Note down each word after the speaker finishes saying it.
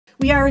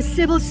We are a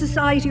civil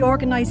society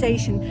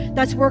organisation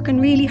that's working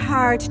really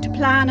hard to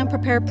plan and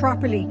prepare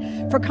properly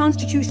for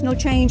constitutional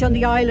change on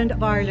the island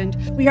of Ireland.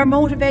 We are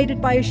motivated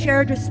by a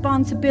shared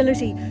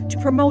responsibility to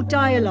promote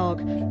dialogue,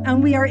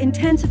 and we are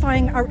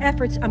intensifying our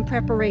efforts and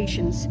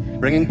preparations.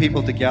 Bringing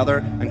people together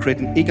and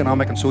creating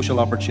economic and social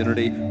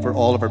opportunity for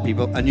all of our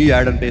people, a new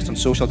Ireland based on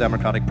social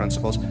democratic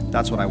principles,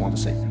 that's what I want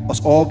to see.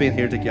 Us all being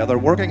here together,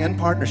 working in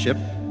partnership,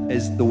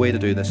 is the way to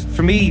do this.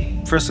 For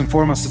me, first and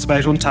foremost, it's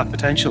about untapped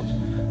potential.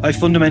 I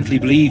fundamentally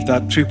believe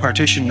that through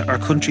partition, our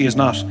country is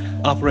not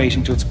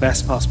operating to its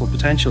best possible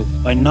potential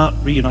by not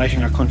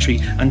reuniting our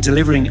country and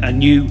delivering a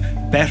new,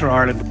 better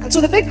Ireland. And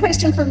so the big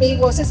question for me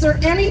was, is there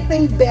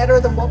anything better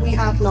than what we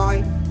have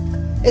now?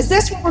 Is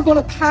this what we're going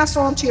to pass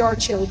on to our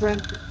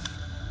children?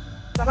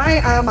 But I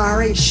am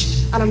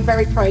Irish, and I'm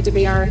very proud to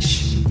be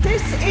Irish.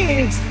 This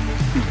is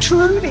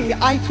truly,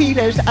 I feel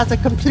it as a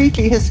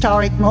completely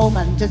historic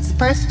moment. It's the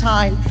first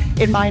time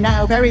in my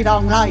now very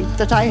long life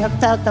that I have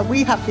felt that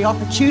we have the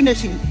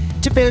opportunity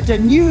to build a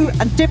new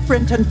and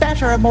different and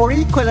better and more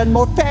equal and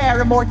more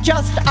fair and more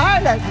just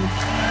Ireland.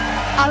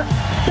 And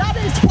that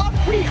is what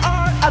we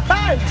are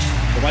about.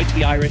 The right to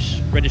be Irish,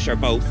 British or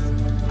both,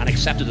 and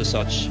accepted as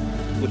such,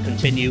 would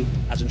continue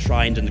as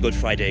enshrined in the Good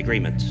Friday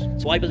Agreement.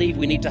 So I believe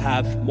we need to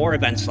have more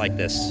events like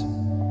this,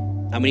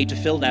 and we need to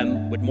fill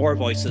them with more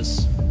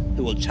voices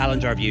who will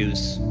challenge our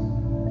views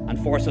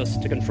and force us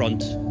to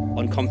confront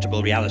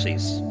uncomfortable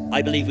realities.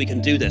 I believe we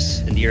can do this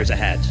in the years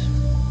ahead,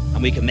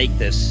 and we can make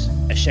this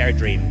a shared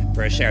dream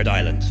for a shared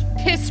island.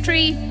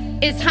 History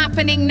is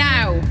happening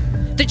now.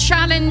 The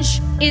challenge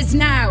is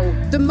now.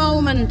 The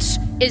moment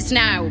is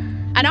now.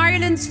 And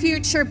Ireland's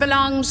future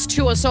belongs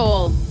to us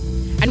all.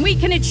 And we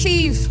can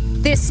achieve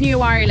this new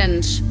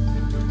Ireland.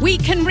 We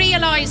can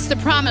realise the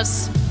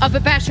promise of a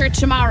better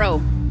tomorrow.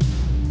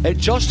 It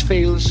just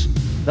feels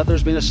that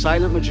there's been a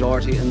silent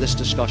majority in this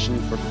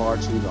discussion for far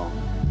too long.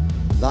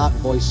 That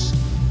voice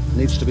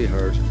needs to be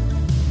heard.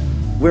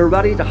 We're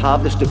ready to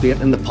have this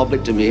debate in the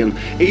public domain,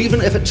 even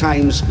if at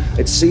times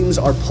it seems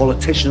our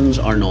politicians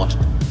are not.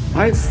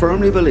 I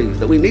firmly believe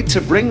that we need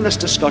to bring this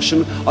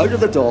discussion out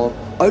of the Dáil,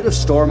 out of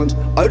Stormont,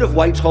 out of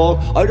Whitehall,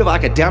 out of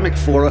academic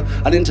fora,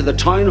 and into the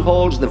town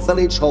halls, the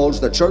village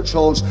halls, the church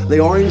halls, the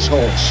orange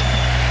halls.